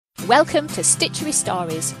Welcome to Stitchery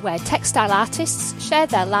Stories, where textile artists share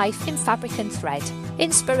their life in fabric and thread,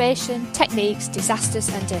 inspiration, techniques, disasters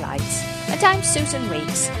and delights. And I'm Susan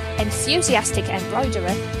Reeks, enthusiastic embroiderer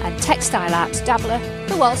and textile art dabbler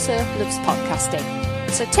who also loves podcasting.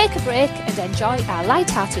 So take a break and enjoy our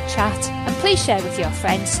light-hearted chat, and please share with your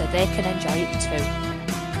friends so they can enjoy it too.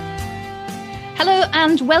 Hello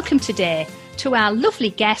and welcome today to our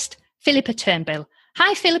lovely guest, Phillipa Turnbull.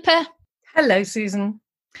 Hi Phillipa. Hello Susan.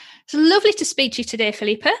 It's lovely to speak to you today,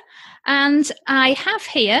 Phillipa. And I have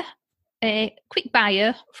here a quick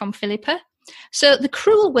bio from Phillipa. So the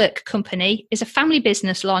Crewel Work Company is a family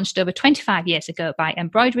business launched over 25 years ago by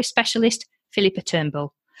embroidery specialist Phillipa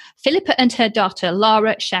Turnbull. Phillipa and her daughter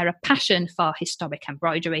Laura share a passion for historic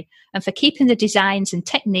embroidery and for keeping the designs and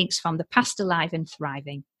techniques from the past alive and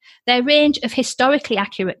thriving. Their range of historically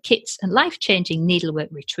accurate kits and life-changing needlework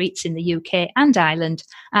retreats in the UK and Ireland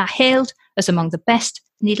are hailed as among the best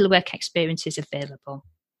needlework experiences available.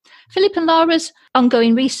 Phillipa and Laura's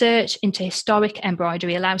ongoing research into historic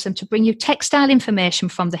embroidery allows them to bring you textile information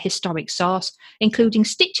from the historic source, including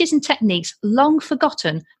stitches and techniques long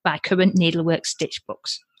forgotten by current needlework stitch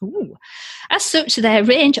books. Ooh. As such, their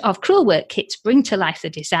range of Crewel Work kits bring to life the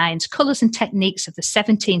designs, colours and techniques of the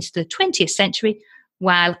 17th to the 20th century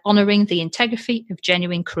while honouring the integrity of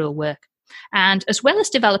genuine crewel work. And as well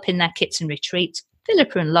as developing their kits and retreats,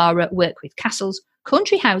 Phillipa and Laura work with castles,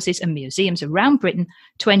 country houses and museums around Britain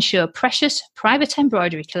to ensure precious private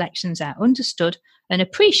embroidery collections are understood and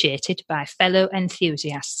appreciated by fellow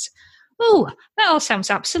enthusiasts. Oh, that all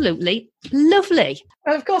sounds absolutely lovely.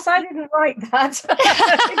 Well, of course, I didn't write that.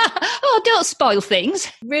 Oh, don't spoil things.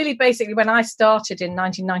 Really, basically, when I started in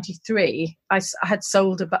 1993, I had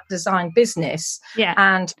sold a design business,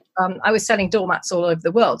 and I was selling doormats all over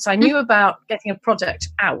the world. So I knew about getting a product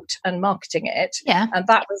out and marketing it, and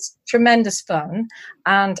that was tremendous fun.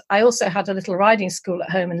 And I also had a little riding school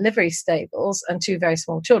at home and livery stables and two very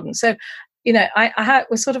small children. So you know, I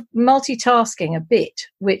was sort of multitasking a bit,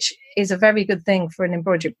 which is a very good thing for an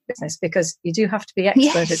embroidery business because you do have to be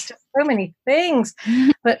expert at so many things.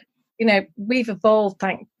 But, you know, we've evolved,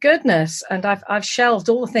 thank goodness. And I've shelved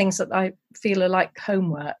all the things that I feel are like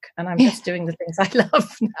homework. And I'm just doing the things I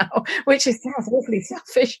love now, which sounds awfully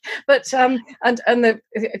selfish. But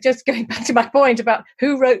just going back to my point about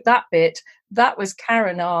who wrote that bit, that was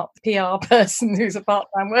Karen, our PR person, who's a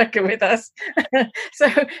part-time worker with us. So,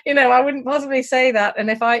 you know, I wouldn't possibly say that. And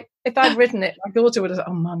if I'd written it, my daughter would have said,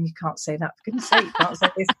 "Oh, Mum, you can't say that. For goodness sake, you can't say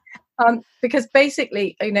this." Because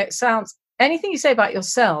basically, you know, it sounds, anything you say about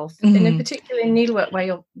yourself, and in particular in needlework where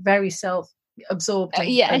you're very self-absorbed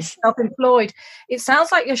and self-employed, it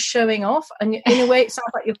sounds like you're showing off, and in a way it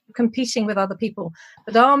sounds like you're competing with other people.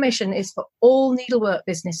 But our mission is for all needlework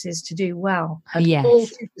businesses to do well, and all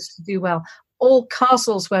tutors to do well, all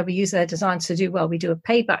castles where we use their designs to do well. We do a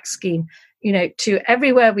payback scheme, you know, to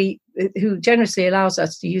everywhere who generously allows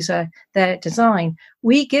us to use their design.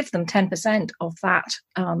 We give them 10% of that,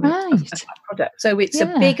 of that product. So it's a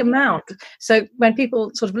big amount. So when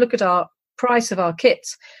people sort of look at our price of our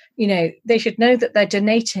kits, you know, they should know that they're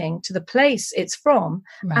donating to the place it's from,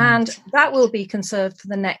 and that will be conserved for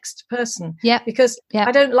the next person. Because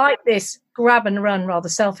I don't like this grab and run, rather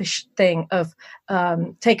selfish thing of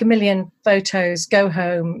take 1 million photos, go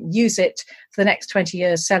home, use it for the next 20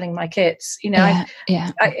 years selling my kits. You know,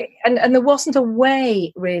 and there wasn't a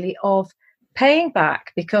way really of paying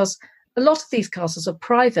back because a lot of these castles are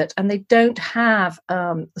private and they don't have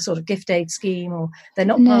the sort of gift aid scheme, or they're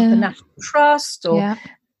not part of the National Trust, or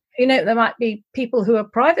you know, there might be people who are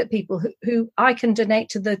private people who I can donate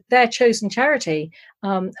to their chosen charity,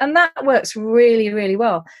 and that works really, really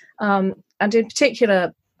well. And in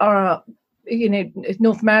particular, our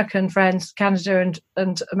North American friends, Canada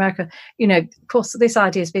and America, you know, of course, this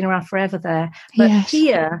idea has been around forever there, but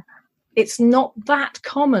here it's not that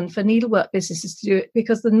common for needlework businesses to do it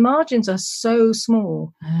because the margins are so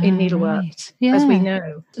small in needlework, as we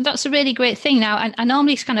know. That's a really great thing. Now, I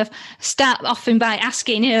normally kind of start often by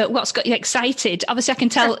asking, you know, what's got you excited? Obviously, I can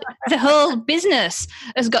tell the whole business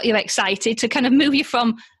has got you excited to kind of move you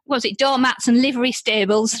from, doormats and livery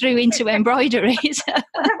stables through into embroidery.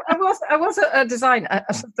 I was a designer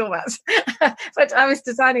of doormats, but I was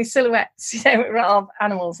designing silhouettes, you know, of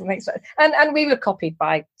animals and things like that. And we were copied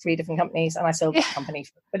by 3 different companies, and I sold the company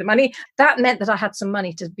for a bit of money. That meant that I had some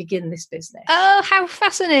money to begin this business. Oh, how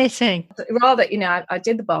fascinating. Rather, you know, I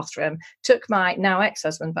did the bathroom, took my now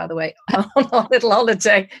ex-husband, by the way, on our little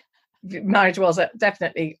holiday, marriage was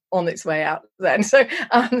definitely on its way out then. So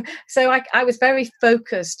I was very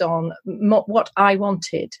focused on what I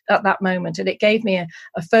wanted at that moment, and it gave me a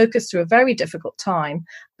focus through a very difficult time,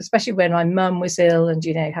 especially when my mum was ill and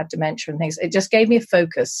had dementia and things. It just gave me a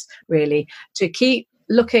focus really to keep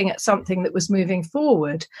looking at something that was moving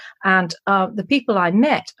forward. And the people I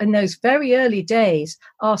met in those very early days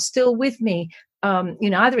are still with me,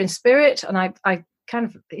 either in spirit, and I kind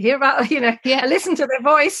of hear about, I listen to their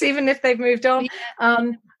voice, even if they've moved on,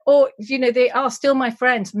 or, they are still my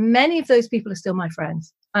friends. Many of those people are still my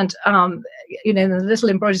friends. And, the Little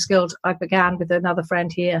Embroidery Guild, I began with another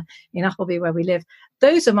friend here in Appleby, where we live.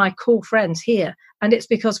 Those are my core friends here. And it's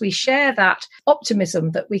because we share that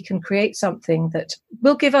optimism that we can create something that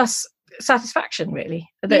will give us satisfaction, really.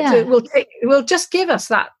 That will just give us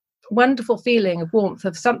that wonderful feeling of warmth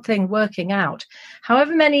of something working out.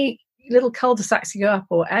 However many little cul-de-sacs you go up,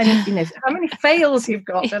 or how many fails you've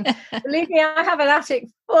got. And believe me, I have an attic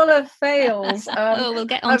full of fails. We'll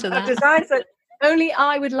get onto that. Designs that only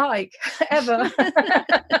I would like ever.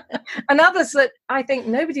 And others that I think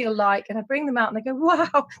nobody will like, and I bring them out and they go,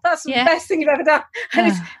 wow, that's the best thing you've ever done.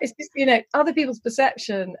 And it's just, other people's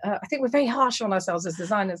perception. I think we're very harsh on ourselves as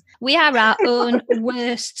designers. We are our own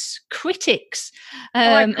worst critics.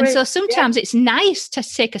 And so sometimes it's nice to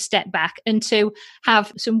take a step back and to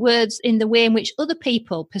have some words in the way in which other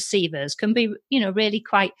people perceive us can be, really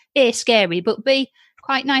quite scary, but be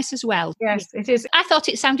quite nice as well. Yes, it is. I thought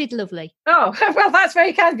it sounded lovely. Oh, well, that's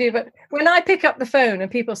very kind of you. But when I pick up the phone and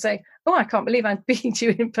people say, oh, I can't believe I'm speaking to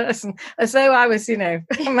you in person, as though I was, a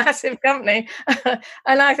massive company.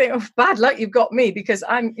 And I think, oh, bad luck you've got me, because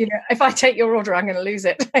I'm, if I take your order, I'm going to lose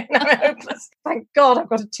it. I'm hopeless. Thank God I've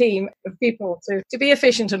got a team of people to be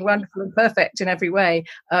efficient and wonderful and perfect in every way,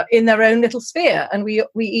 in their own little sphere. And we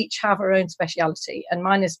each have our own speciality. And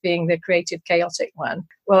mine is being the creative, chaotic one.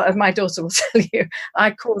 Well, as my daughter will tell you,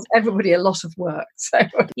 I cause everybody a lot of work. So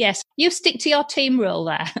yes, you stick to your team role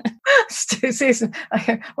there. Susan,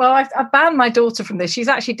 well, I banned my daughter from this. She's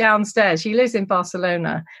actually downstairs. She lives in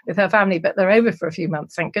Barcelona with her family, but they're over for a few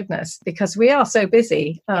months, thank goodness, because we are so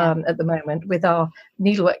busy at the moment with our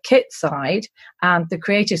needlework kit side and the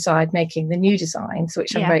creative side, making the new designs,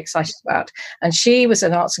 which I'm very excited about. And she was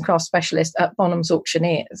an arts and crafts specialist at Bonham's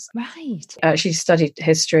Auctioneers. Right. She studied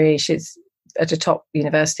history. She's at a top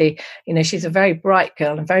university. She's a very bright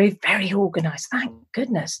girl and very, very organised, thank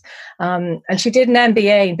goodness. And she did an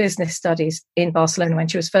MBA in business studies in Barcelona when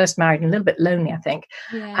she was first married and a little bit lonely, I think.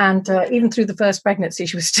 Yeah. And even through the first pregnancy,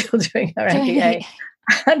 she was still doing her MBA.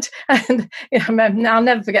 And I'll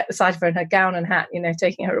never forget the sight of her in her gown and hat,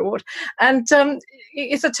 taking her award. And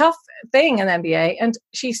it's a tough thing, an MBA. And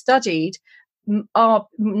she studied our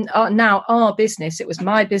business. It was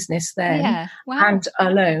my business then, and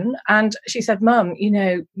alone. And she said, Mum,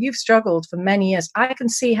 you've struggled for many years. I can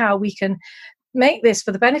see how we can make this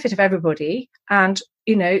for the benefit of everybody, and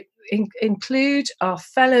include our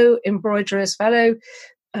fellow embroiderers, fellow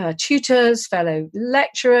tutors, fellow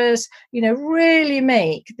lecturers, really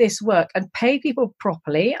make this work and pay people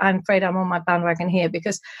properly. I'm afraid I'm on my bandwagon here,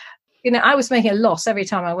 because I was making a loss every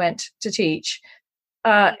time I went to teach.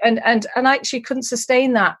 And I actually couldn't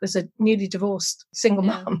sustain that as a newly divorced single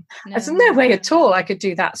mum. There's no way at all I could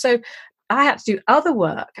do that. So I had to do other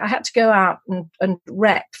work. I had to go out and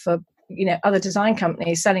rep for other design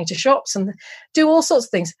companies, selling to shops, and do all sorts of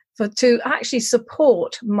things to actually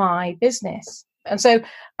support my business. And so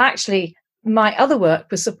actually my other work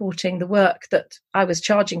was supporting the work that I was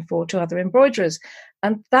charging for to other embroiderers.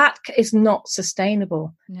 And that is not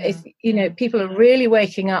sustainable. If people are really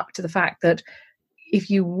waking up to the fact that if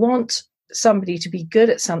you want somebody to be good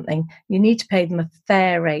at something, you need to pay them a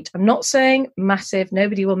fair rate. I'm not saying massive.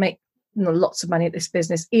 Nobody will make lots of money at this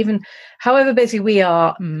business. Even however busy we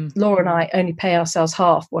are, Laura and I only pay ourselves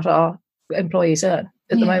half what our employees earn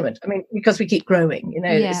at the moment. I mean, because we keep growing,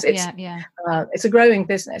 it's a growing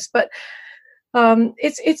business. But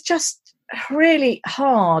it's just really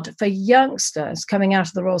hard for youngsters coming out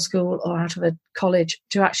of the Royal School or out of a college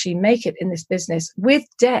to actually make it in this business with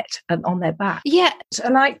debt and on their back. Yeah.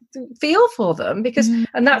 And I feel for them, because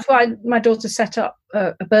and that's why my daughter set up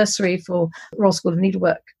a bursary for Royal School of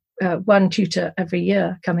Needlework, one tutor every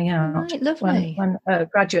year coming out. Right, lovely. One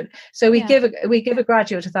graduate. So we give a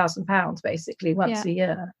graduate £1,000 basically once a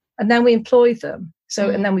year, and then we employ them. So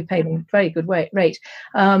and then we pay them a very good rate.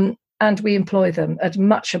 And we employ them at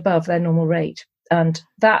much above their normal rate. And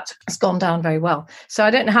that has gone down very well. So I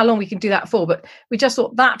don't know how long we can do that for, but we just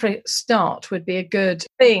thought that for a start would be a good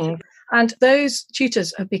thing. And those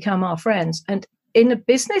tutors have become our friends. And in a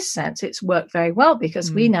business sense, it's worked very well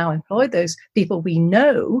because we now employ those people we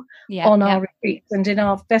know on our retreats and in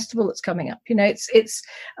our festival that's coming up.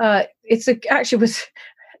 Actually was,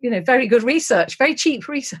 very good research, very cheap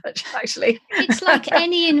research, actually. It's like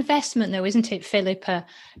any investment, though, isn't it, Phillipa?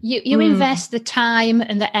 You invest the time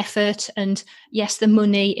and the effort and, yes, the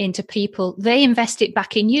money into people. They invest it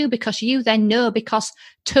back in you because you then know, because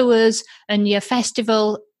tours and your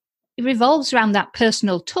festival revolves around that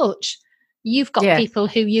personal touch. You've got people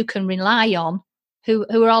who you can rely on, who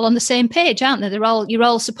are all on the same page, aren't they? You're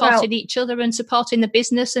all supporting each other and supporting the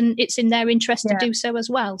business, and it's in their interest to do so as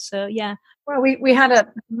well. So, yeah. Well, we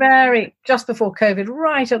had just before COVID,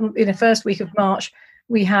 right in the first week of March,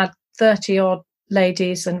 we had 30 odd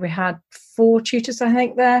ladies and we had 4 tutors, I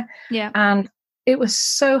think, there. Yeah. And it was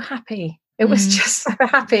so happy. It was just so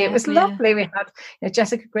happy. It was lovely. We had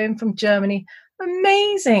Jessica Grimm from Germany.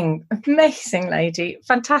 Amazing lady,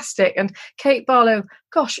 fantastic. And Kate Barlow,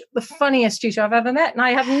 gosh, the funniest tutor I've ever met, and I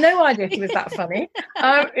have no idea she was that funny.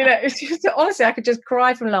 It's just, honestly, I could just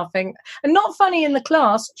cry from laughing. And not funny in the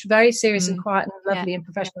class, very serious and quiet and lovely and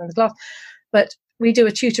professional in the class. But we do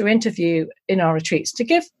a tutor interview in our retreats to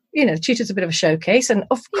give tutors a bit of a showcase, and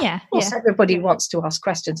of course everybody wants to ask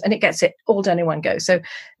questions, and it gets it all done in one go. So,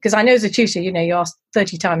 because I know as a tutor, you ask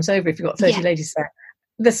 30 times over if you've got 30 ladies there.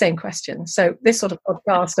 The same question. So this sort of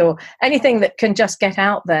podcast or anything that can just get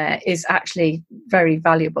out there is actually very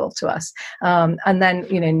valuable to us. And then,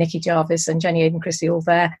 Nikki Jarvis and Jenny Aiden Christie all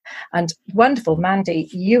there, and wonderful Mandy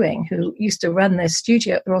Ewing, who used to run the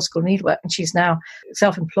studio at the Royal School of Needlework, and she's now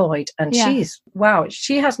self-employed. And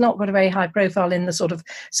she has not got a very high profile in the sort of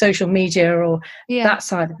social media or that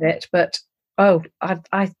side of it. But,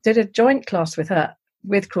 I did a joint class with her,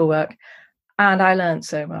 with Crewel Work. And I learned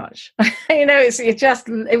so much.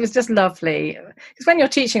 It was just lovely. Because when you're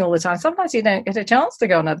teaching all the time, sometimes you don't get a chance to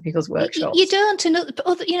go on other people's workshops. You don't, and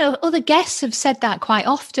other guests have said that quite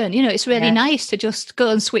often. It's really nice to just go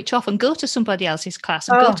and switch off and go to somebody else's class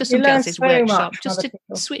and go to somebody else's workshop, just to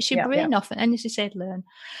switch your brain off and, as you said, learn.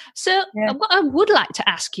 So what I would like to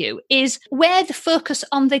ask you is where the focus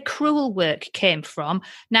on the Crewel work came from.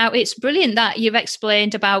 Now, it's brilliant that you've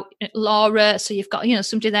explained about Laura, so you've got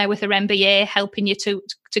somebody there with her MBA helping you to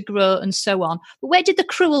grow and so on. But where did the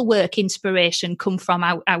Crewel work inspiration come from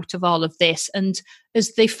out of all of this, and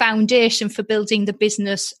as the foundation for building the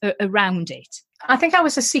business around it? I think I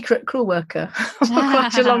was a secret Crewel worker for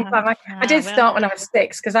quite a long time. I did start when I was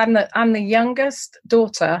 6 because I'm the youngest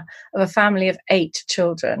daughter of a family of 8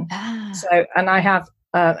 children. So, and I have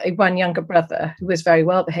one younger brother who was very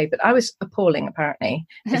well behaved, but I was appalling apparently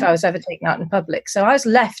if I was ever taken out in public. So I was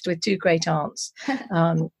left with 2 great aunts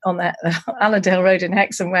on that Allendale Road in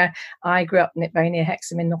Hexham, where I grew up very near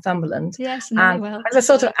Hexham in Northumberland. Yes, and as a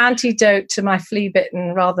sort of antidote to my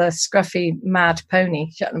flea-bitten, rather scruffy, mad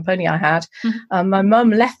pony, Shetland pony I had, my mum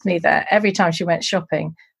left me there every time she went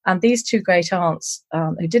shopping. And these 2 great aunts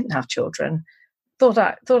who didn't have children thought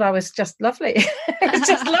I was just lovely. It was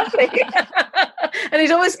just lovely. And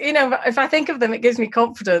it always, if I think of them, it gives me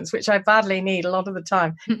confidence, which I badly need a lot of the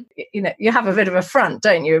time. You have a bit of a front,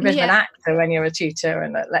 don't you? A bit of an actor when you're a tutor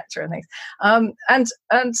and a lecturer and things.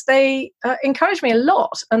 And they encouraged me a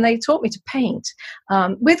lot, and they taught me to paint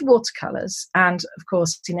with watercolours. And of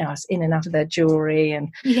course, I was in and out of their jewellery and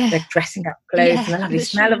their dressing up clothes and the lovely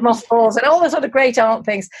smell of mothballs and all the sort of great art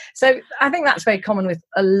things. So I think that's very common with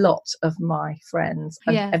a lot of my friends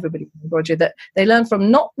and everybody in embroidery, that they learn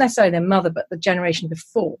from not necessarily their mother, but the generation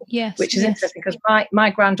before, which is interesting because my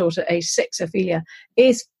granddaughter, age 6, Ophelia,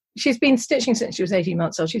 she's been stitching since she was 18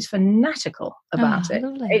 months old. She's fanatical about it.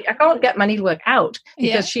 Lovely. I can't get my needlework out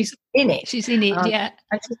because she's in it. She's in it,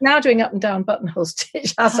 and she's now doing up and down buttonhole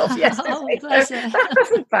stitch as of yesterday. That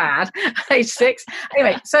wasn't bad. Age 6.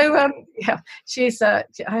 Anyway, so she's. I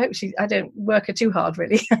hope I don't work her too hard,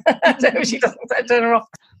 really. I hope she doesn't turn her off.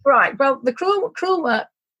 Right. Well, the Crewel work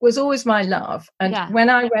was always my love, and when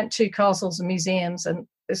I went to castles and museums and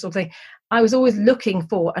this sort of thing, I was always looking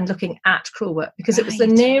at Crewel work because it was the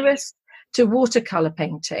nearest to watercolour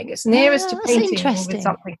painting. It's nearest to painting with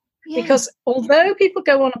something. Because although people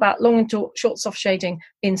go on about long and short soft shading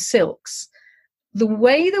in silks, the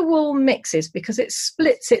way the wool mixes, because it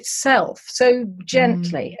splits itself so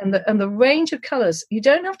gently, and the range of colours, you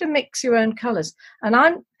don't have to mix your own colours. And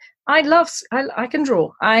I can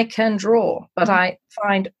draw, but I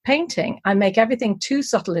find painting, I make everything too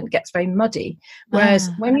subtle and it gets very muddy. Whereas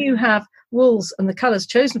when you have wools and the colours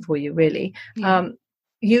chosen for you, really,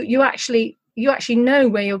 you actually know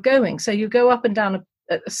where you're going. So you go up and down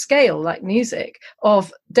a scale like music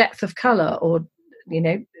of depth of colour, or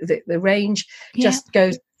the range just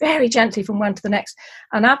goes very gently from one to the next.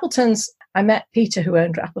 And Appleton's I met Peter, who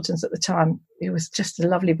owned Appleton's at the time. He was just a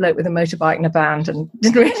lovely bloke with a motorbike and a band, and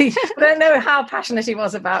didn't really, I don't know how passionate he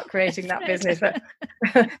was about creating that business, but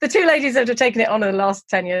the two ladies that have taken it on in the last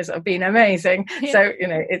 10 years have been amazing. Yeah. So, you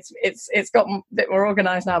know, it's got a bit more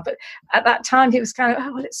organised now, but at that time he was kind of,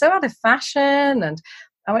 oh, well, it's so out of fashion. And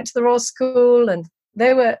I went to the Royal School, and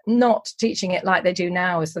they were not teaching it like they do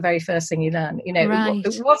now as the very first thing you learn. You know, right.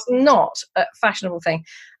 It was not a fashionable thing.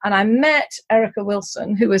 And I met Erica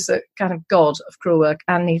Wilson, who was a kind of god of crewel work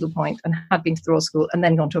and needlepoint, and had been to the Royal School and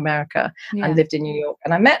then gone to America and lived in New York.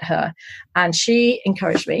 And I met her, and she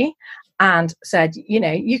encouraged me and said, you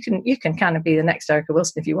know, you can kind of be the next Erica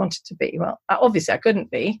Wilson if you wanted to be. Well, obviously I couldn't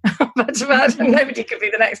be, but nobody could be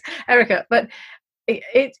the next Erica. But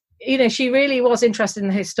it you know, she really was interested in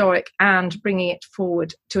the historic and bringing it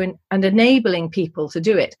forward to and enabling people to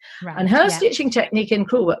do it. Right, and her stitching technique in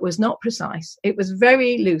crewel work was not precise. It was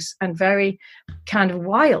very loose and very kind of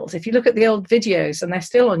wild. If you look at the old videos, and they're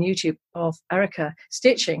still on YouTube, of Erica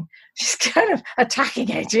stitching, she's kind of attacking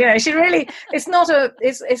it. You know, she really, it's not a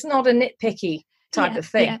nitpicky type of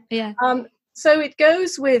thing. So it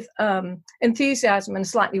goes with enthusiasm and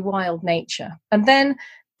slightly wild nature. And then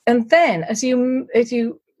as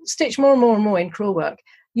you stitch more and more and more in crewel work,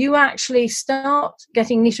 you actually start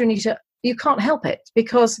getting neater and neater. You can't help it,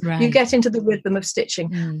 because you get into the rhythm of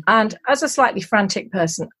stitching. And as a slightly frantic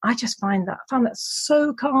person, I just found that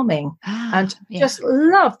so calming, and just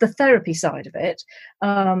love the therapy side of it.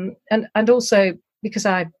 And also because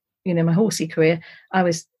my horsey career, I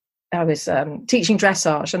was teaching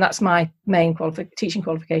dressage, and that's my main teaching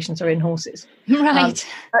qualifications are in horses. Right.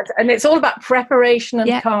 And it's all about preparation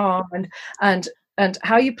and calm and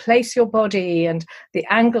how you place your body and the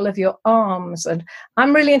angle of your arms. And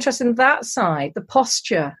I'm really interested in that side, the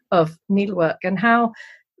posture of needlework, and how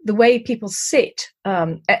the way people sit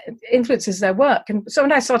influences their work. And so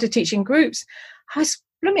when I started teaching groups, I was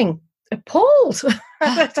blooming appalled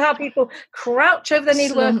at how people crouch over their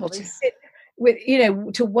needlework, or they sit with,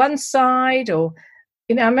 to one side, or,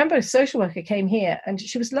 I remember a social worker came here, and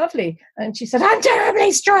she was lovely, and she said, I'm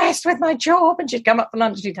terribly stressed with my job, and she'd come up for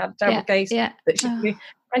lunch, she'd had a terrible case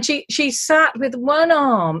and she sat with one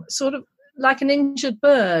arm sort of like an injured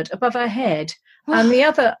bird above her head, and the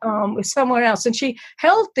other arm was somewhere else, and she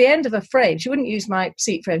held the end of a frame. She wouldn't use my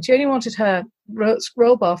seat frame, she only wanted her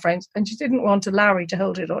scroll bar frames, and she didn't want a Lowry to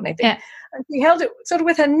hold it or anything, and she held it sort of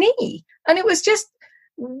with her knee, and it was just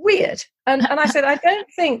weird. And I said, I don't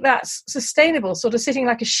think that's sustainable, sort of sitting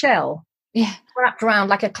like a shell, wrapped around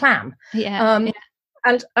like a clam.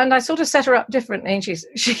 And I sort of set her up differently, and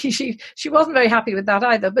she wasn't very happy with that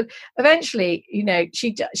either. But eventually,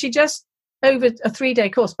 she just, over a 3-day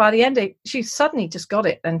course, by the end of it, she suddenly just got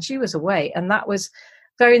it, and she was away. And that was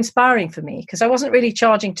very inspiring for me, because I wasn't really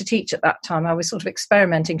charging to teach at that time. I was sort of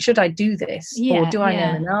experimenting. Should I do this, or do I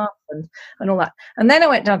know enough, and all that? And then I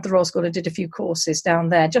went down to the Royal School and did a few courses down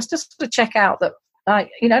there, just to sort of check out that I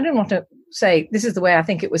didn't want to say this is the way I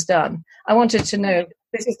think it was done. I wanted to know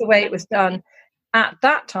this is the way it was done at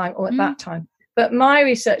that time or at that time. But my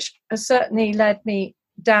research has certainly led me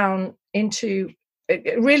down into,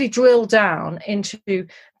 really drilled down into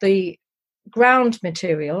the ground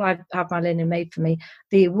material. I have my linen made for me,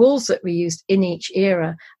 the wools that we used in each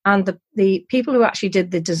era, and the people who actually did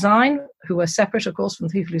the design, who were separate, of course, from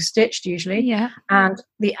the people who stitched usually, and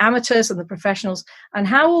the amateurs and the professionals, and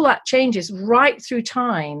how all that changes right through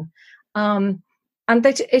time. And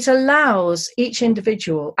that it allows each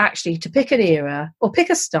individual actually to pick an era or pick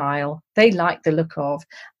a style they like the look of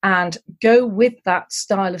and go with that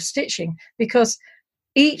style of stitching, because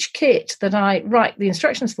each kit that I write the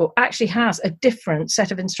instructions for actually has a different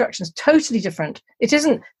set of instructions, totally different. It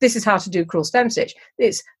isn't, this is how to do crewel stem stitch.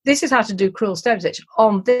 It's, this is how to do crewel stem stitch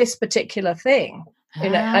on this particular thing,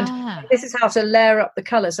 and this is how to layer up the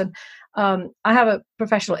colours. And I have a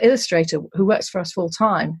professional illustrator who works for us full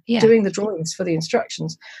time, doing the drawings for the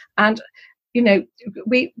instructions. And,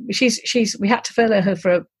 we had to furlough her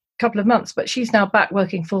for a couple of months, but she's now back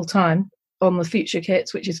working full time on the future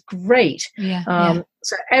kits, which is great.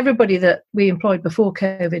 So everybody that we employed before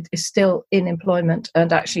COVID is still in employment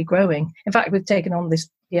and actually growing. In fact, we've taken on this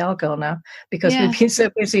PR girl now, because we've been so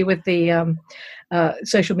busy with the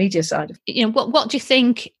social media side. What do you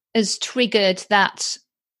think has triggered that?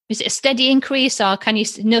 Is it a steady increase, or can you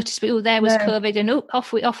notice, there was COVID and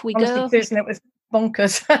off we Honestly, go? Susan, it was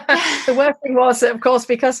bonkers. The worst thing was, of course,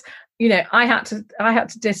 because I had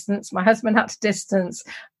to distance, my husband had to distance.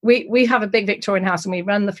 We have a big Victorian house, and we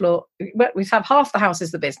run the floor. We have half the house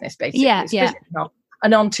is the business, basically.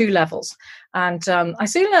 and on 2 levels. And I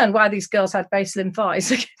soon learned why these girls had very slim thighs.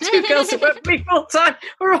 2 girls that worked for me full time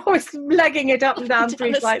were always legging it up and down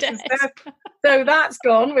 3 flights of stairs. So that's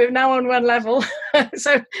gone. We're now on 1 level.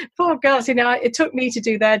 So poor girls, it took me to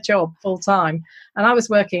do their job full time. And I was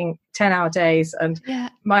working 10-hour days, and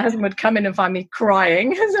my husband would come in and find me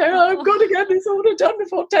crying and say, I've got to get this order done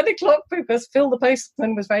before 10 o'clock, because Phil the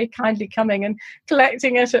postman was very kindly coming and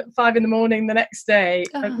collecting it at 5 a.m. the next day.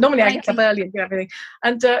 Normally I get up early and do everything.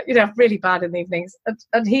 And, really bad in the evenings.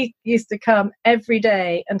 And he used to come every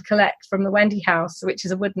day and collect from the Wendy house, which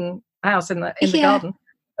is a wooden house in the garden.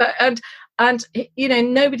 And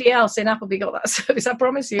nobody else in Appleby got that service, I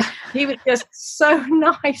promise you. He was just so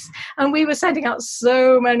nice. And we were sending out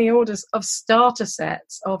so many orders of starter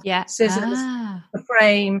sets, of scissors, the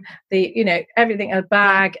frame, everything, a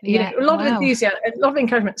bag, a lot of enthusiasm, a lot of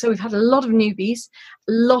encouragement. So we've had a lot of newbies,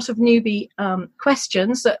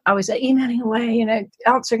 questions that I was emailing away,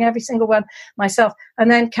 answering every single one myself. And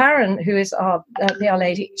then Karen, who is our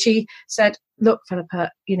lady, she said, look, Phillipa,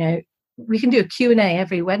 we can do a Q&A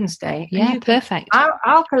every Wednesday. Perfect.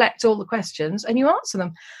 I'll collect all the questions and you answer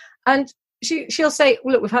them. And she'll say,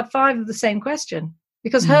 well, look, we've had 5 of the same question,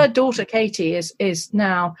 because her daughter Katie is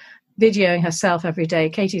now videoing herself every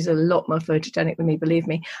day. Katie's a lot more photogenic than me, believe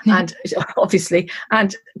me, and obviously,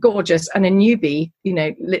 and gorgeous, and a newbie.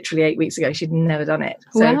 Literally 8 weeks ago, she'd never done it.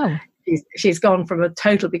 So wow. She's gone from a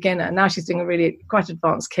total beginner. Now she's doing a really quite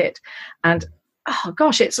advanced kit, and oh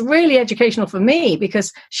gosh, it's really educational for me,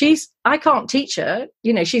 because I can't teach her.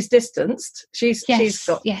 She's distanced. She's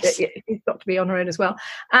got to be on her own as well.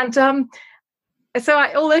 And so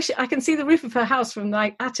although I can see the roof of her house from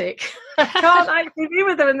my attic, I can't actually be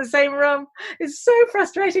with her in the same room. It's so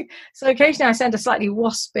frustrating. So occasionally I send a slightly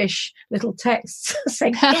waspish little text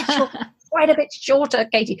saying, quite a bit shorter,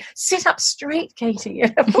 Katie. Sit up straight, Katie.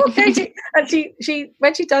 Poor Katie. And she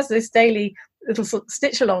when she does this daily little sort of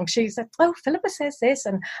stitch along, she said, oh, Phillipa says this,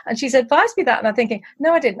 and she's advised me that, and I'm thinking,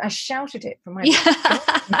 no, I didn't. I shouted it from my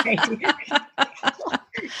Katie.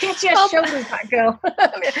 Get your shoulders back, girl.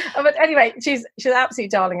 But anyway, she's absolutely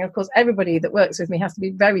darling. Of course, everybody that works with me has to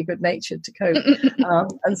be very good natured to cope.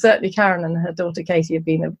 And certainly Karen and her daughter Katie have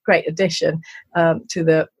been a great addition to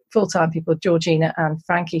the full-time people, Georgina and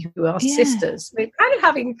Frankie, who are sisters. We're kind of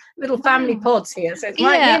having little family pods here. So it's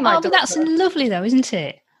my but that's lovely though, isn't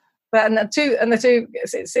it? But and the two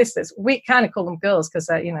sisters, we kind of call them girls because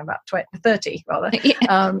they're about 30 rather.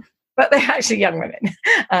 But they're actually young women,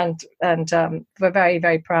 and we're very,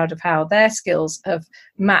 very proud of how their skills have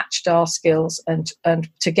matched our skills, and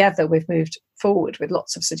together we've moved forward with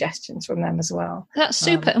lots of suggestions from them as well. That's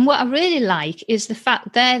super. And what I really like is the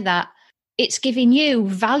fact there that it's giving you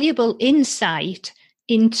valuable insight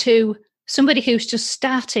into somebody who's just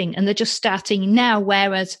starting, and they're just starting now,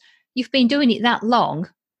 whereas you've been doing it that long,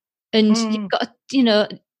 and you've got you're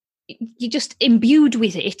just imbued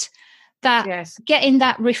with it. That getting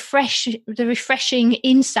that refreshing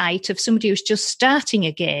insight of somebody who's just starting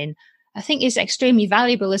again, I think is extremely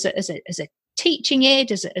valuable as a teaching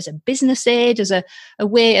aid, as a business aid, as a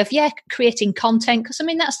way of creating content. Because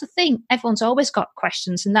that's the thing, everyone's always got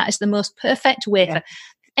questions, and that is the most perfect way for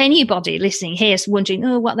anybody listening here is wondering,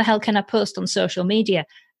 what the hell can I post on social media?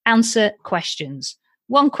 Answer questions.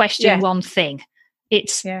 One question, one thing.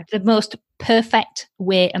 It's the most perfect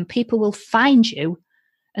way, and people will find you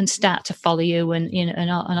and start to follow you, and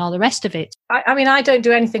all the rest of it. I don't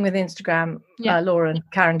do anything with Instagram. Laura and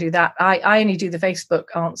Karen do that. I only do the Facebook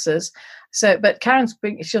answers. So, but Karen's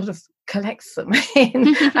sort of collects them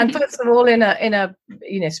and puts them all in a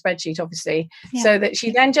spreadsheet, obviously, so that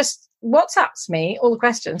she then just WhatsApps me all the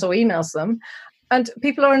questions or emails them. And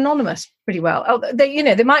people are anonymous pretty well.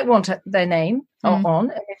 They might want their name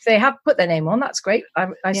on. If they have put their name on, that's great.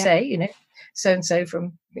 I say, so-and-so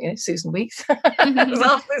from Susan Weeks has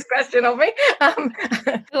asked this question of me.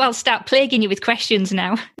 I'll start plaguing you with questions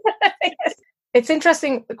now. It's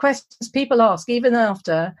interesting, the questions people ask, even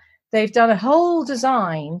after they've done a whole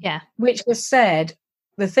design, which has said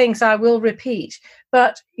the things I will repeat.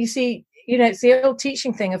 But you see, it's the old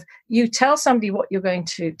teaching thing of you tell somebody what you're going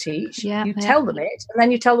to teach, you tell them it, and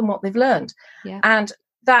then you tell them what they've learned. And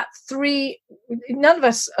that none of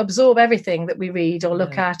us absorb everything that we read or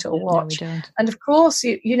look at or watch. And of course,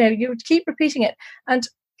 you would keep repeating it. And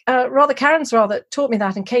Karen's taught me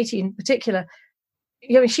that, and Katie in particular.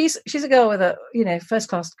 She's a girl with a first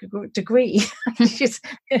class degree. She's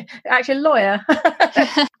actually a lawyer,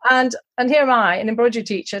 and here am I, an embroidery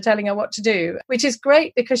teacher, telling her what to do, which is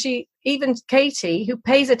great because even Katie, who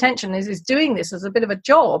pays attention, is doing this as a bit of a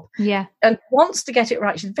job, and wants to get it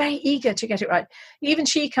right. She's very eager to get it right. Even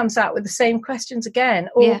she comes out with the same questions again,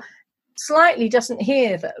 or slightly doesn't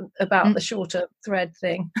hear about the shorter thread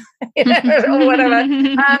thing, or whatever.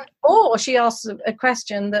 Or she asks a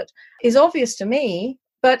question that is obvious to me,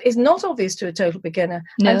 but is not obvious to a total beginner.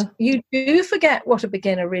 No. And you do forget what a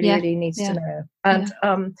beginner really needs to know. And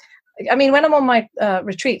I mean, when I'm on my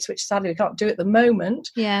retreats, which sadly we can't do at the moment,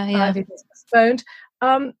 everything's postponed.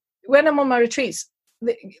 When I'm on my retreats,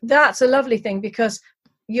 that's a lovely thing, because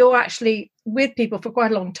you're actually with people for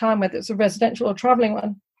quite a long time, whether it's a residential or traveling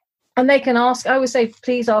one, and they can ask. I always say,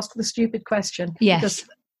 please ask the stupid question. Yes. Because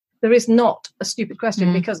there is not a stupid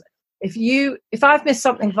question, because if I've missed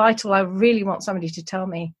something vital, I really want somebody to tell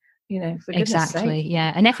me, for goodness sake.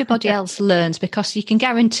 Yeah. And everybody else learns, because you can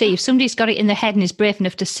guarantee if somebody's got it in their head and is brave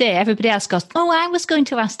enough to say, everybody else goes, oh, I was going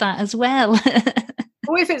to ask that as well.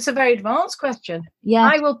 Or if it's a very advanced question,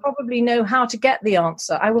 I will probably know how to get the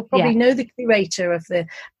answer. I will probably know the curator of the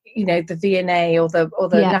V&A or the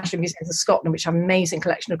National Museums of Scotland, which have an amazing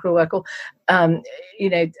collection of crewel work, or the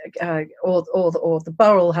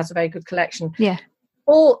Burrell has a very good collection. Yeah.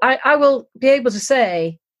 Or I will be able to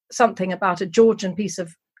say something about a Georgian piece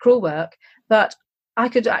of crewel work, but I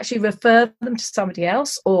could actually refer them to somebody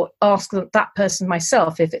else, or ask that person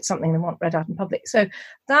myself if it's something they want read out in public. So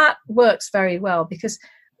that works very well, because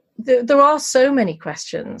there are so many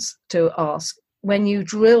questions to ask when you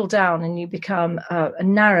drill down and you become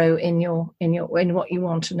narrow in what you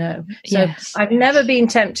want to know. So I've never been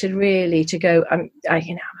tempted really to go. I'm a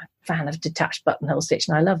fan of detached buttonhole stitch,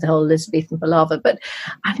 and I love the whole Elizabethan palaver, but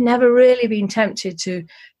I've never really been tempted to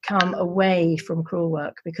come away from crewel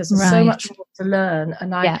work, because there's so much more to learn.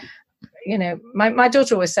 And my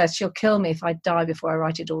daughter always says she'll kill me if I die before I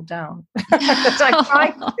write it all down. But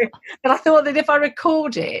I thought that if I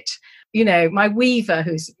record it, my weaver,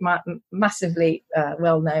 who's massively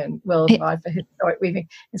well known worldwide for historic weaving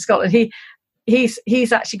in Scotland,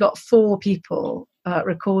 he's actually got 4 people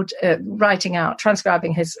writing out,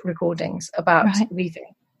 transcribing his recordings about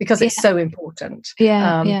weaving, because it's so important.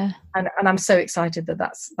 And I'm so excited that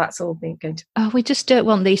that's all going to. Oh, we just don't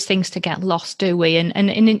want these things to get lost, do we?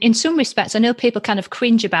 And in some respects, I know people kind of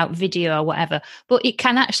cringe about video or whatever, but it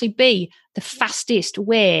can actually be the fastest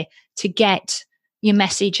way to get your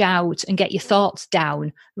message out and get your thoughts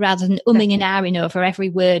down, rather than umming and ahhing over every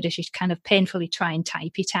word as you kind of painfully try and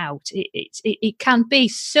type it out. It can be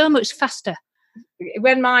so much faster.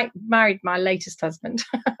 When I married my latest husband,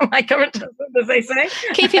 my current husband, as they say,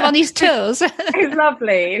 keep him on his toes. He's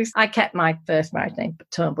lovely. I kept my first married name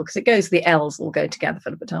Turnbull, because it goes, the L's all go together,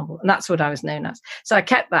 Phillipa Turnbull, and that's what I was known as. So I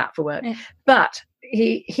kept that for work. But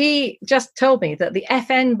he just told me that the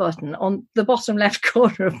FN button on the bottom left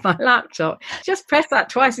corner of my laptop, just press that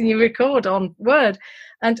twice and you record on Word.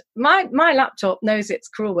 And my laptop knows it's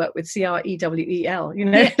crewel work with CREWEL,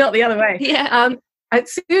 not the other way. It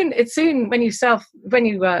soon when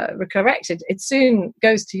you correct it, it soon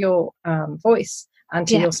goes to your voice and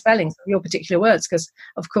to your spelling of your particular words, because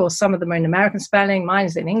of course some of them are in American spelling, mine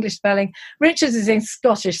is in English spelling, Richard's is in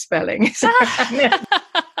Scottish spelling. So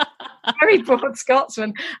very broad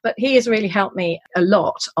Scotsman, but he has really helped me a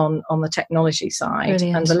lot on the technology side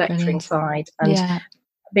and the lecturing side, and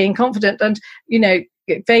being confident. And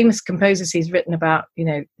famous composers he's written about,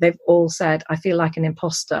 they've all said, I feel like an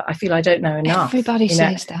imposter, I feel I don't know enough. Everybody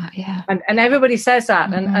says that, and everybody says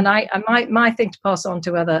that. And my thing to pass on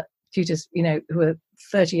to other tutors, who are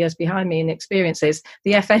 30 years behind me in experiences,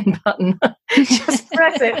 the FN button, just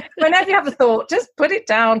press it. Whenever you have a thought, just put it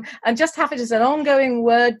down and just have it as an ongoing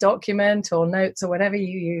Word document or notes or whatever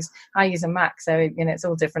you use. I use a Mac, so it's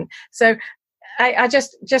all different. So I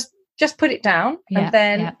just put it down, and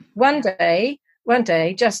then one day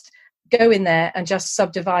just go in there and just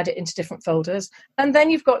subdivide it into different folders, and then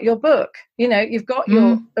you've got your book. You've got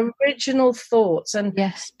your original thoughts, and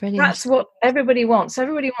that's what everybody wants.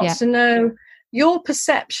 Everybody wants to know your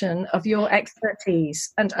perception of your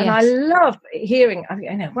expertise, and I love hearing.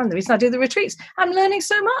 One of the reasons I do the retreats, I'm learning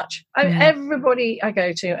so much. Everybody I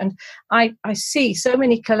go to, and I see so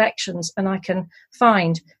many collections, and I can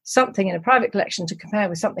find something in a private collection to compare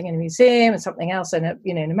with something in a museum and something else in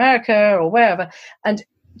in America or wherever, and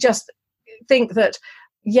just think that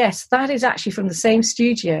yes, that is actually from the same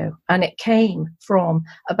studio, and it came from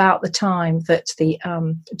about the time that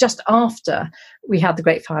just after we had the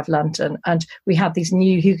Great Fire of London, and we had these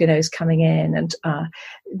new Huguenots coming in, and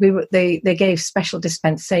they gave special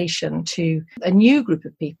dispensation to a new group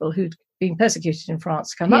of people who'd been persecuted in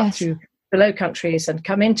France, come up through the Low Countries and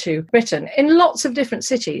come into Britain in lots of different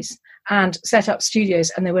cities and set up studios,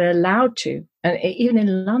 and they were allowed to, and even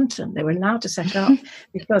in London they were allowed to set up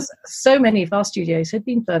because so many of our studios had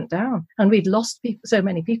been burnt down and we'd lost so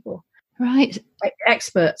many people. Right.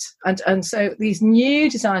 Experts. And so these new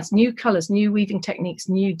designs, new colours, new weaving techniques,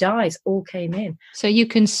 new dyes all came in. So you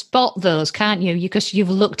can spot those, can't you? Because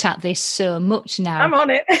you've looked at this so much now. I'm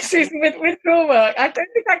on it, Susan, with Crewel Work. I don't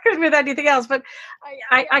think I could with anything else, but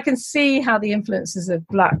I can see how the influences of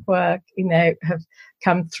black work, have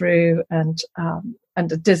come through, and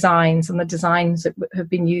the designs that have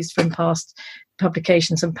been used from past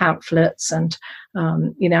publications and pamphlets. And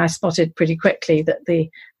I spotted pretty quickly that the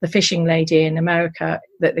fishing lady in America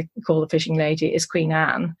that they call the fishing lady is Queen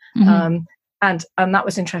Anne. Mm-hmm. And that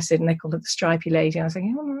was interesting, and they called it the stripy lady. And I was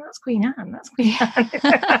thinking, oh, that's Queen Anne. That's Queen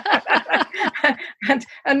Anne.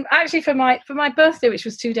 and actually, for my birthday, which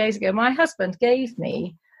was 2 days ago, my husband gave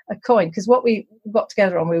me a coin, because what we got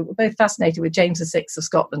together on, we were both fascinated with James VI of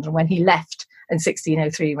Scotland, and when he left in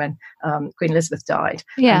 1603, when Queen Elizabeth died,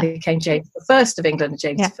 and he became James I of England and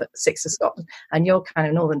James VI of Scotland. And you're kind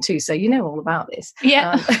of northern too, so you know all about this.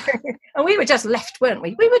 Yeah. And we were just left, weren't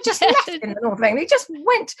we? We were just left in the north of England. We just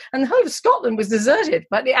went, and the whole of Scotland was deserted,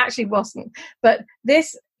 but it actually wasn't. But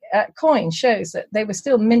this coin shows that they were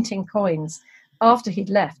still minting coins after he'd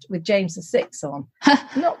left with James VI on.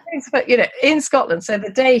 Not James, but in Scotland. So the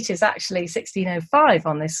date is actually 1605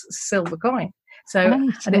 on this silver coin. So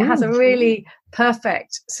and it has a really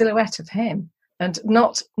perfect silhouette of him, and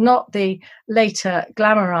not the later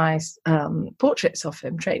glamorized portraits of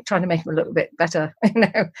him, trying to make him look a bit better.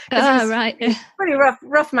 Right. He's a pretty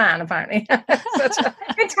rough man, apparently.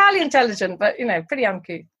 Entirely intelligent, but pretty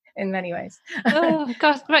uncouth in many ways. Oh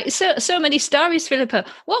God! Right. So many stories, Phillipa.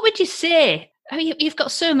 What would you say? I mean, you've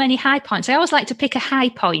got so many high points. I always like to pick a high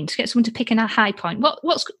point, get someone to pick a high point. What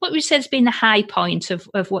would you say has been the high point of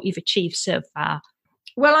what you've achieved so far?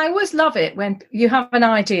 Well, I always love it when you have an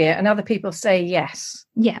idea and other people say yes.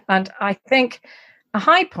 Yeah. And I think a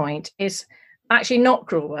high point is actually not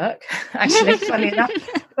Crewel Work, actually, funny enough.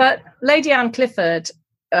 But Lady Anne Clifford,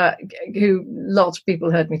 who lots of people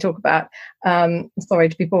heard me talk about, sorry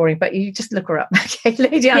to be boring, but you just look her up. Okay,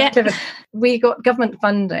 Lady Anne Clifford. We got government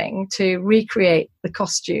funding to recreate the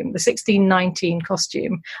costume, the 1619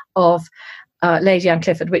 costume of Lady Anne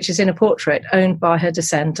Clifford, which is in a portrait owned by her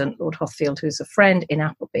descendant, Lord Hothfield, who's a friend in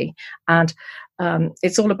Appleby. And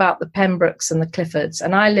it's all about the Pembrokes and the Cliffords.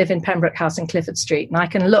 And I live in Pembroke House in Clifford Street, and I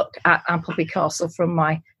can look at Appleby Castle from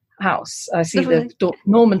my house. I see the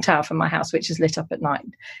Norman Tower from my house, which is lit up at night.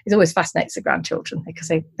 It always fascinates the grandchildren, because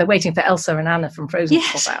they're waiting for Elsa and Anna from Frozen to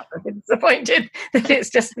pop out. They're disappointed that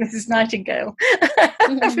it's just Mrs. Nightingale,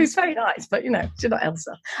 who's very nice, but she's not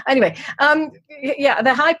Elsa. Anyway,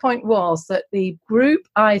 the high point was that the group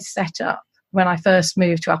I set up when I first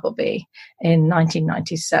moved to Appleby in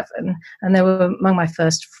 1997, and they were among my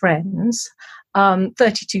first friends,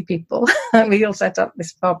 32 people. We all set up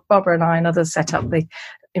this, Barbara and I and others set up the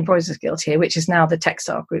Embroiderers Guild here, which is now the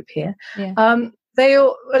textile group here. Yeah.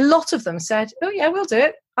 A lot of them said, oh yeah, we'll do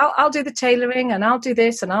it. I'll do the tailoring, and I'll do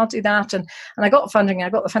this, and I'll do that. And I got funding. I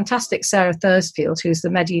got the fantastic Sarah Thursfield, who's the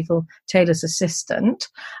medieval tailor's assistant.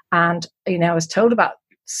 And, I was told about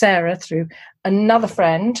Sarah through another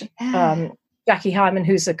friend, Jackie Hyman,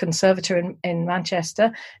 who's a conservator in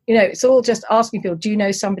Manchester. It's all just asking people, do you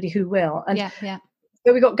know somebody who will? And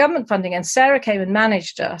so we got government funding, and Sarah came and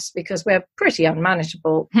managed us, because we're pretty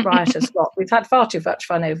unmanageable, riotous lot. We've had far too much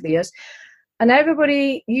fun over the years. And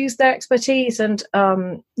everybody used their expertise, and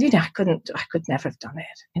I could never have done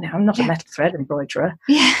it. I'm not a metal thread embroiderer.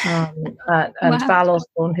 Yeah. And Val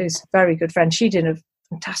Osborne, who's a very good friend, she did a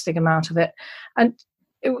fantastic amount of it. And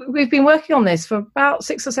we've been working on this for about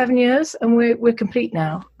 6 or 7 years, and we're complete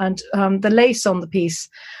now. And the lace on the piece,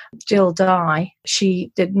 Jill Dye,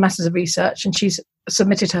 she did masses of research, and she's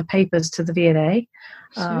submitted her papers to the V&A.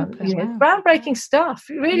 Groundbreaking stuff,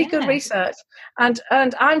 really good research, and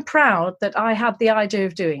I'm proud that I had the idea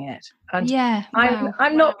of doing it. And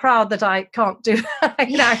I'm not proud that I can't do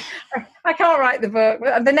I can't write the book.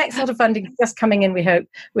 The next lot of funding is just coming in, we hope,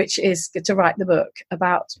 which is to write the book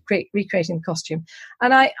about recreating the costume.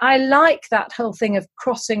 And I like that whole thing of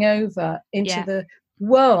crossing over into the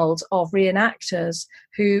world of reenactors,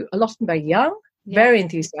 who a lot of them are young, very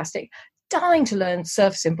enthusiastic, dying to learn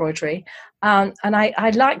surface embroidery, and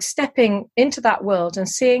I like stepping into that world and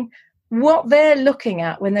seeing what they're looking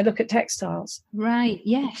at when they look at textiles. Right.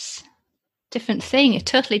 Yes. Different thing.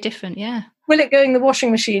 Totally different. Yeah. Will it go in the washing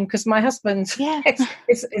machine? Because my husband's,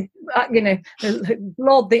 it's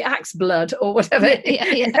blood, the axe blood or whatever.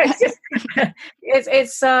 It's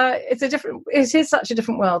a different. It is such a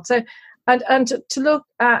different world. So, and to look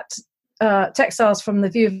at textiles from the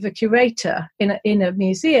view of a curator in a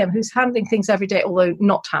museum who's handling things every day, although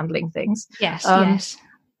not handling things. Yes.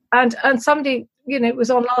 And somebody it was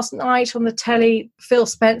on last night on the telly. Phil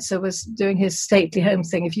Spencer was doing his Stately Home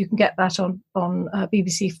thing. If you can get that on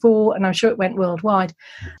BBC4, and I'm sure it went worldwide.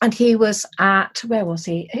 And he was at, where was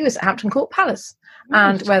he? He was at Hampton Court Palace,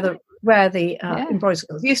 and where the embroidery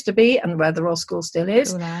school used to be, and where the Royal School still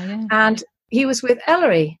is. And he was with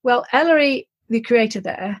Ellery. Well, Ellery, the creator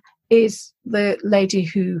there, is the lady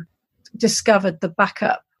who discovered the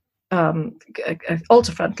backup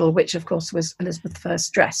altar frontal, which of course was Elizabeth I's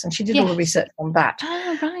dress, and she did all the research on that.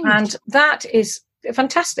 And that is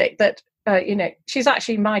fantastic that she's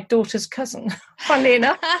actually my daughter's cousin, funnily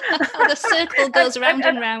enough. The circle goes round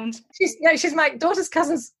and round. She's my daughter's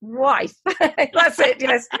cousin's wife. That's it.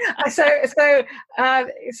 Yes. So I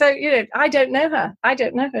don't know her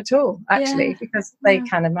at all, actually, because they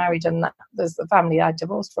kind of married, and there's the family I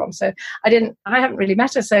divorced from. So I haven't really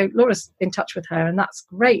met her. So Laura's in touch with her, and that's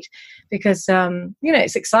great because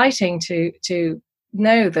it's exciting to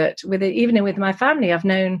know that even with my family, I've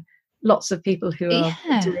known lots of people who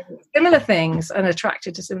are doing similar things and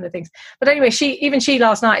attracted to similar things. But anyway, she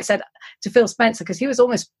last night said to Phil Spencer, because he was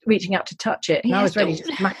almost reaching out to touch it, and I was ready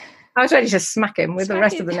to smack him with the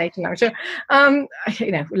rest of the nation, I'm sure.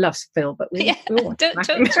 We love Phil, but we all want to smack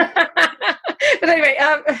him. But anyway,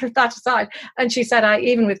 that aside, and she said,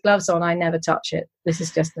 even with gloves on, I never touch it. This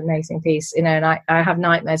is just an amazing piece, and I have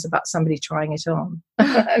nightmares about somebody trying it on.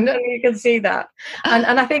 And you can see that.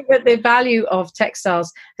 And I think that the value of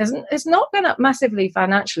textiles has not gone up massively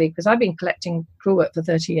financially, because I've been collecting Crewel Work for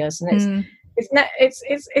 30 years, and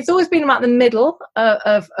it's always been about the middle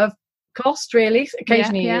of cost, really.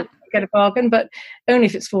 Occasionally you get a bargain, but only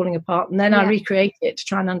if it's falling apart, and then I recreate it to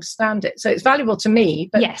try and understand it. So it's valuable to me,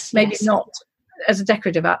 but maybe not as a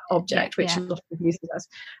decorative object, which a lot of people use it as.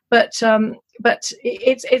 But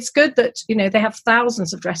it's good that they have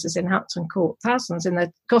thousands of dresses in Hampton Court, thousands in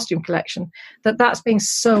their costume collection. That's being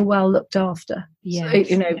so well looked after.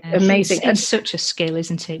 Amazing. It's such a skill,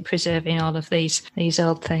 isn't it? Preserving all of these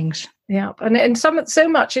old things. Yeah, and so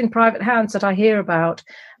much in private hands that I hear about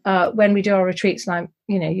when we do our retreats, and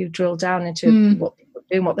you drill down into what people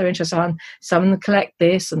do and what they're interested in. Some of them collect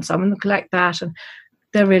this, and some of them collect that, and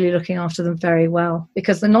they're really looking after them very well,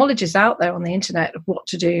 because the knowledge is out there on the internet of what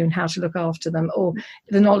to do and how to look after them, or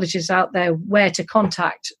the knowledge is out there where to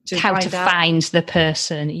contact to find the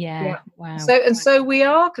person. Wow. So we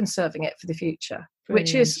are conserving it for the future. Brilliant,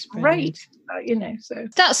 which is great, so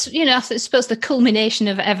that's I suppose the culmination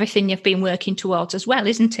of everything you've been working towards as well,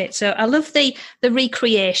 isn't it? So I love the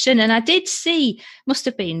recreation, and I did see, must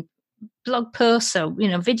have been blog posts or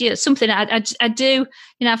videos, something I do.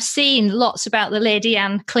 I've seen lots about the Lady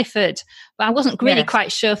Anne Clifford, but I wasn't really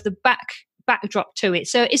quite sure of the backdrop to it.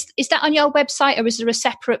 So is that on your website, or is there a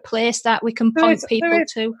separate place that we can point people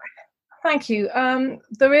to? Thank you.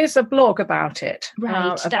 There is a blog about it.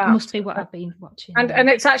 Right, that must be what I've been watching. And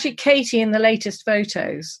it's actually Katie in the latest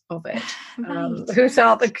photos of it, who's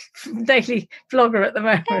the daily vlogger at the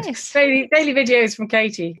moment. Yes. Daily videos from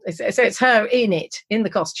Katie. So it's her in the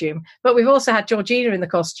costume. But we've also had Georgina in the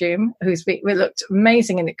costume, we looked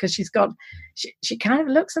amazing in it, because she kind of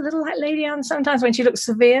looks a little like Lady Anne sometimes when she looks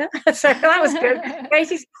severe. So that was good.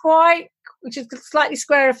 Katie's which is slightly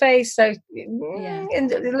squarer face, so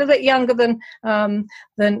and a little bit younger than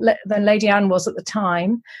Lady Anne was at the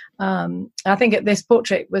time. I think this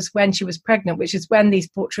portrait was when she was pregnant, which is when these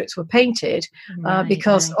portraits were painted,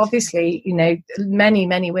 because obviously, many,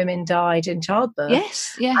 many women died in childbirth.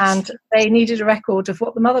 Yes. And they needed a record of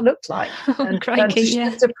what the mother looked like,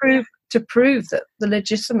 to prove that the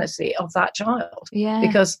legitimacy of that child.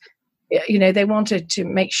 Because they wanted to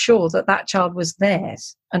make sure that child was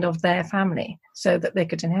theirs and of their family, so that they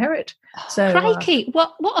could inherit. So, crikey!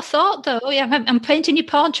 What a thought, though. I'm painting your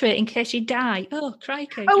portrait in case you die. Oh,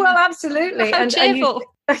 crikey! Oh well, absolutely. And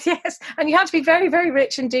yes, and you have to be very, very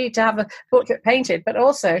rich indeed to have a portrait painted, but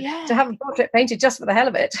also to have a portrait painted just for the hell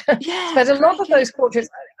of it. But a lot of those portraits,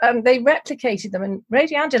 they replicated them, and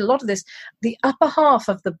Lady Anne did a lot of this. The upper half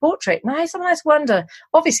of the portrait, and I sometimes wonder,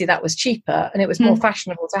 obviously that was cheaper, and it was more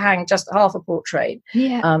fashionable to hang just half a portrait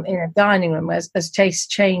in a dining room, as tastes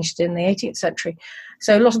changed in the 18th century.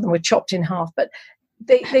 So a lot of them were chopped in half, but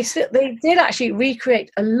they did actually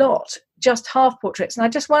recreate a lot, just half portraits. And I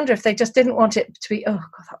just wonder if they just didn't want it to be, oh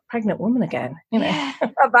God, that pregnant woman again,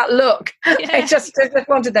 that look. They just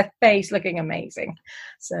wanted their face looking amazing.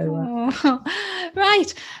 So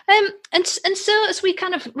right. And so as we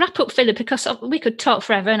kind of wrap up, Philip, because we could talk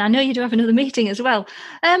forever, and I know you do have another meeting as well.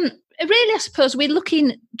 really, I suppose we're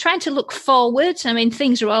trying to look forward. I mean,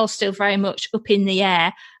 things are all still very much up in the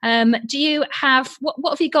air. Do you have,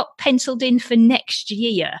 what have you got penciled in for next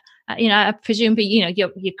year? I presume,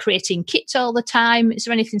 you're creating kits all the time. Is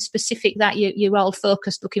there anything specific that you're all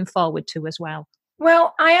focused looking forward to as well?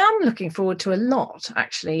 Well, I am looking forward to a lot,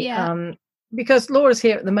 actually. Yeah. Because Laura's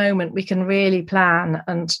here at the moment, we can really plan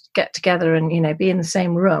and get together and, be in the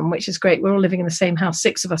same room, which is great. We're all living in the same house,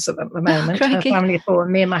 6 of us at the moment, a family of 4,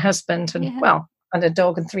 and me and my husband, and and a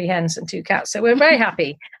dog and 3 hens and 2 cats. So we're very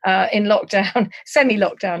happy in lockdown,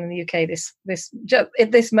 semi-lockdown in the UK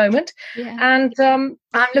at this moment. Yeah. And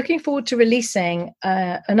I'm looking forward to releasing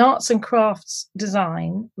an arts and crafts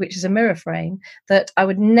design, which is a mirror frame that I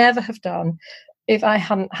would never have done if I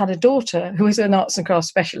hadn't had a daughter who was an arts and crafts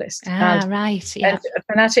specialist. Right. Yeah. And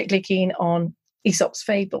fanatically keen on Aesop's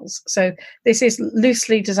fables. So this is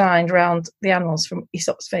loosely designed around the animals from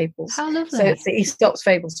Aesop's fables. How lovely. So it's the Aesop's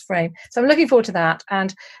fables frame. So I'm looking forward to that.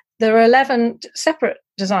 And there are 11 separate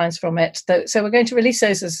designs from it. So we're going to release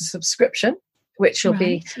those as a subscription, which will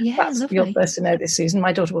be, perhaps you're first to know this, Susan.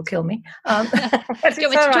 My daughter will kill me. Do you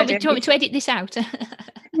want me to edit this out?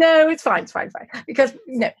 No, it's fine. Because,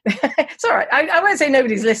 it's all right. I won't say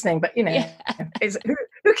nobody's listening, but,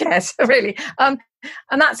 who cares, really? And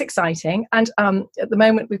that's exciting. And at the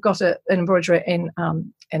moment, we've got an embroiderer in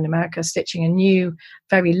America stitching a new,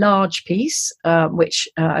 very large piece, which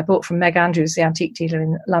I bought from Meg Andrews, the antique dealer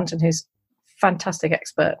in London, who's fantastic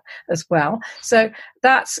expert as well. So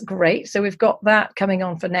that's great. So we've got that coming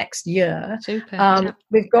on for next year. Super.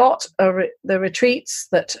 We've got the retreats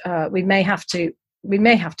that we may have to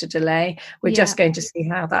delay. We're just going to see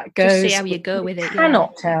how that goes. Just see how you go with it.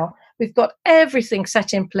 Cannot tell. We've got everything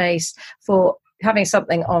set in place for having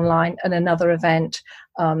something online and another event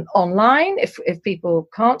online if people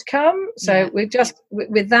can't come. So we've just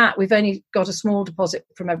with that, we've only got a small deposit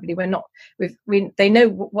from everybody. They know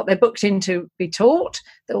what they're booked in to be taught.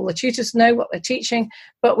 All the tutors know what they're teaching,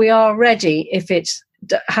 but we are ready if it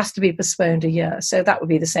has to be postponed a year. So that would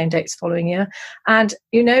be the same dates following year. And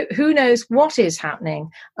who knows what is happening.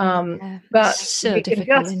 But so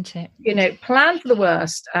difficult, isn't it? Plan for the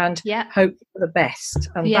worst and hope for the best.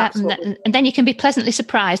 And and then you can be pleasantly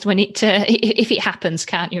surprised when it if it happens,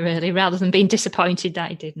 can't you? Really, rather than being disappointed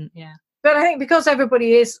that it didn't. Yeah. But I think because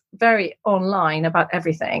everybody is very online about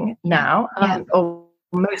everything now, or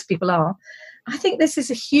most people are, I think this is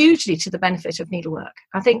hugely to the benefit of needlework.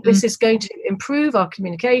 I think this is going to improve our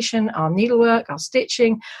communication, our needlework, our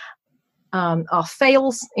stitching, our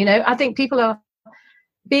fails. I think people are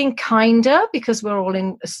being kinder because we're all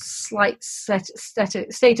in a slight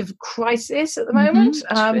state of crisis at the moment.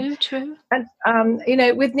 True.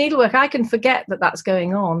 And, with needlework, I can forget that that's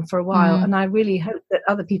going on for a while. And I really hope that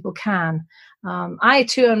other people can. I,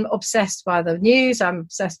 too, am obsessed by the news. I'm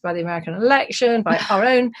obsessed by the American election, by our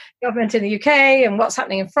own government in the UK and what's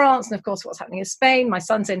happening in France and, of course, what's happening in Spain. My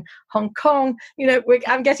son's in Hong Kong.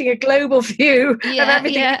 I'm getting a global view of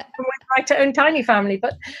everything with my own tiny family.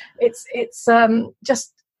 But it's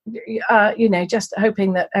just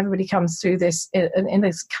hoping that everybody comes through this in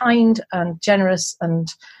as kind and generous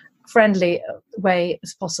and friendly way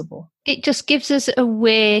as possible. It just gives us a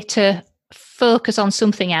way to focus on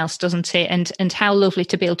something else, doesn't it? And how lovely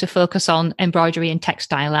to be able to focus on embroidery and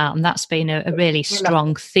textile art, and that's been a really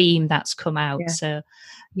strong theme that's come out. So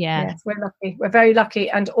yes, we're lucky. We're very lucky,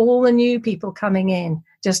 and all the new people coming in,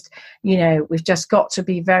 we've just got to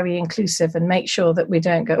be very inclusive and make sure that we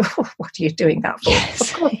don't go, what are you doing that for?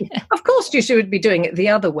 Yes. Of course you should be doing it the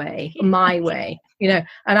other way, my way, and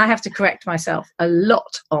I have to correct myself a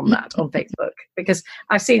lot on that on Facebook, because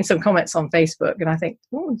I've seen some comments on Facebook and I think,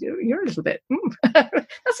 you're a little bit,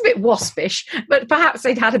 that's a bit waspish, but perhaps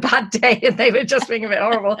they'd had a bad day and they were just being a bit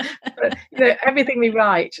horrible. But, everything we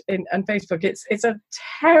write on Facebook, it's a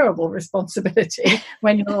terrible responsibility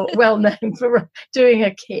when you're well known for doing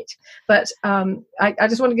a kit. But I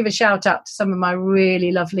just want to give a shout out to some of my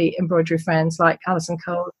really lovely embroidery friends like Alison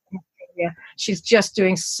Cole. She's just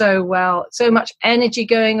doing so well, so much energy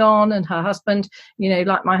going on, and her husband,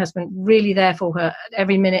 like my husband, really there for her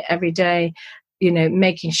every minute, every day,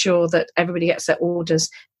 making sure that everybody gets their orders.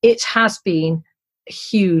 It has been a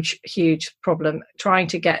huge problem trying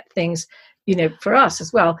to get things, for us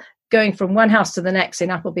as well, going from one house to the next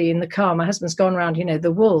in Appleby in the car. My husband's gone around,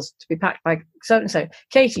 the walls to be packed by so-and-so,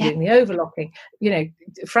 Katie doing the overlocking,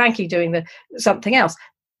 Frankie doing the something else,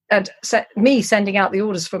 and me sending out the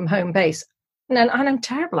orders from home base. And I'm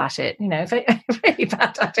terrible at it, really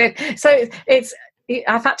bad at it. So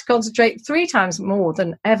I've had to concentrate 3 times more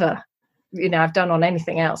than ever, I've done on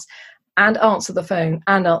anything else. and answer the phone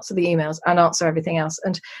and answer the emails and answer everything else.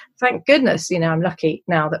 And thank goodness, I'm lucky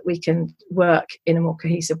now that we can work in a more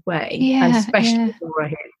cohesive way. Yeah, and especially Laura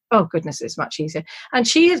here. Oh, goodness, it's much easier. And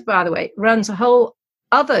she is, by the way, runs a whole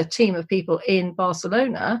other team of people in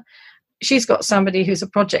Barcelona. She's got somebody who's a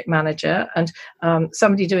project manager and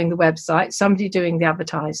somebody doing the website, somebody doing the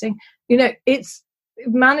advertising. It's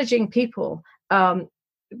managing people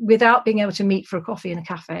without being able to meet for a coffee in a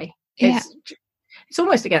cafe. It's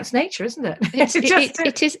almost against nature, isn't it?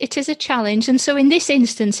 It is a challenge. And so in this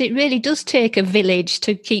instance, it really does take a village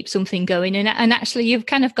to keep something going. And actually, you've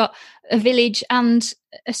kind of got a village and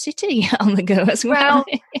a city on the go as well.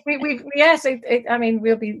 We'll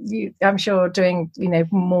be, I'm sure, doing,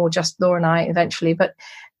 more just Laura and I eventually. But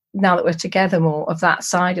now that we're together, more of that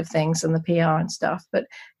side of things and the PR and stuff. But,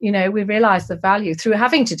 we realised the value through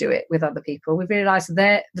having to do it with other people. We've realised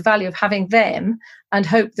the value of having them and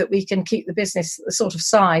hope that we can keep the business the sort of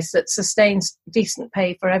size that sustains decent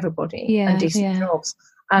pay for everybody and decent jobs.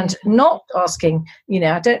 And not asking,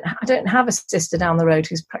 I don't have a sister down the road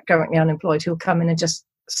who's currently unemployed who'll come in and just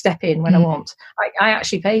step in when I want. I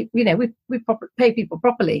actually pay, we pay people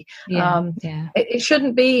properly. It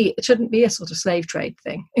shouldn't be a sort of slave trade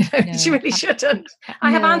thing. It really shouldn't.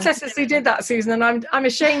 I have ancestors who did that, Susan, and I'm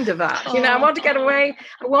ashamed of that. I want to get away.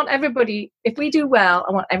 I want everybody, if we do well,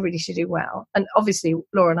 I want everybody to do well. And obviously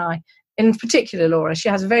Laura and I, in particular Laura, she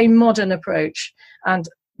has a very modern approach, and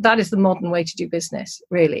that is the modern way to do business,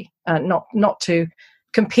 really. Not to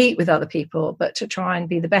compete with other people, but to try and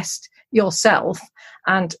be the best yourself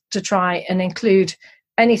and to try and include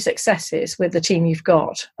any successes with the team you've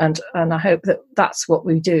got. And I hope that that's what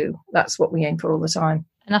we do. That's what we aim for all the time.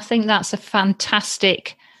 And I think that's a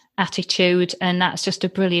fantastic attitude, and that's just a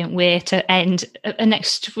brilliant way to end an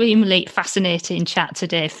extremely fascinating chat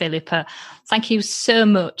today, Phillipa. Thank you so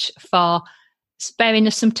much for sparing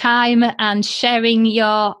us some time and sharing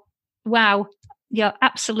your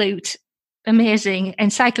absolute amazing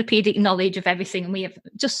encyclopedic knowledge of everything, and we have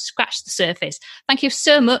just scratched the surface. Thank you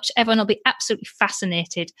so much. Everyone will be absolutely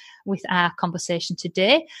fascinated with our conversation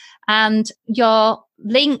today, and your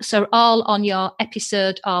links are all on your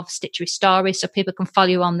episode of Stitchery Stories, so people can follow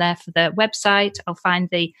you on there for their website. I'll find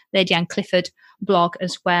the Lady Anne Clifford blog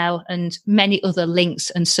as well, and many other links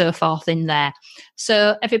and so forth in there.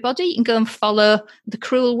 So everybody, you can go and follow the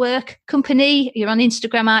Crewel Work Company. You're on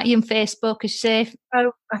Instagram, aren't you, and Facebook, as you say?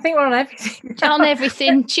 Oh, I think we're on everything. On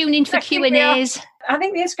everything. Tune in for Q&As. I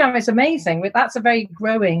think the Instagram is amazing. That's a very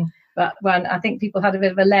growing one. I think people had a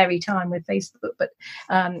bit of a leery time with Facebook, but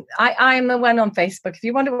I'm the one on Facebook. If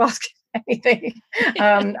you want to ask anything,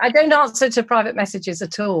 I don't answer to private messages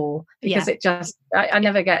at all because it just, I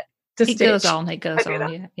never get to It goes on.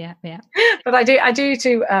 Yeah. But I do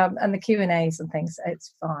to and the Q&As and things,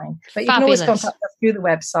 it's fine. But you can always contact us through the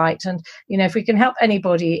website, and if we can help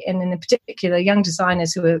anybody, and in particular young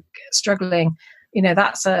designers who are struggling,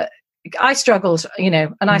 I struggled, and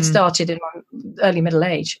I started in my early middle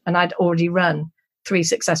age, and I'd already run 3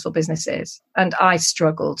 successful businesses, and I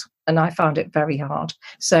struggled and I found it very hard.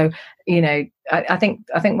 So I think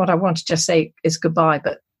what I want to just say is goodbye,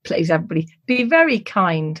 but please, everybody, be very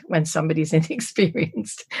kind when somebody's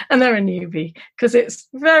inexperienced and they're a newbie, because it's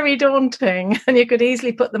very daunting and you could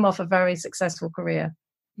easily put them off a very successful career.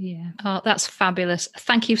 Yeah. Oh, that's fabulous.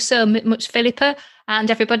 Thank you so much, Phillipa. And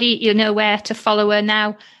everybody, you know where to follow her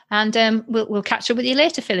now. And we'll catch up with you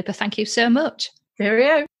later, Phillipa. Thank you so much.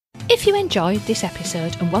 Cheerio. If you enjoyed this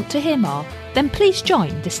episode and want to hear more, then please join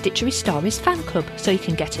the Stitchery Stories fan club so you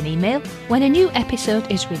can get an email when a new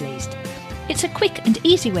episode is released. It's a quick and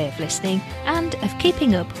easy way of listening and of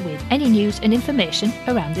keeping up with any news and information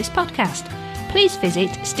around this podcast. Please visit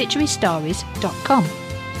stitcherystories.com.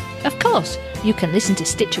 Of course, you can listen to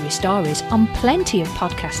Stitchery Stories on plenty of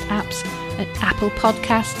podcast apps at Apple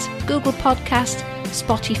Podcasts, Google Podcasts,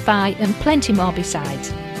 Spotify, and plenty more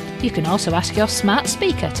besides. You can also ask your smart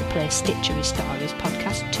speaker to play Stitchery Stories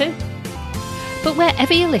podcast too. But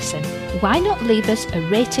wherever you listen, why not leave us a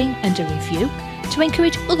rating and a review to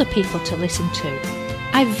encourage other people to listen too?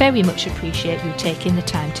 I very much appreciate you taking the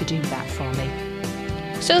time to do that for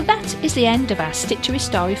me. So that is the end of our Stitchery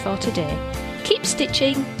story for today. Keep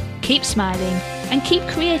stitching, keep smiling, and keep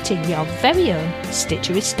creating your very own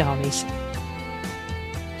Stitchery stories.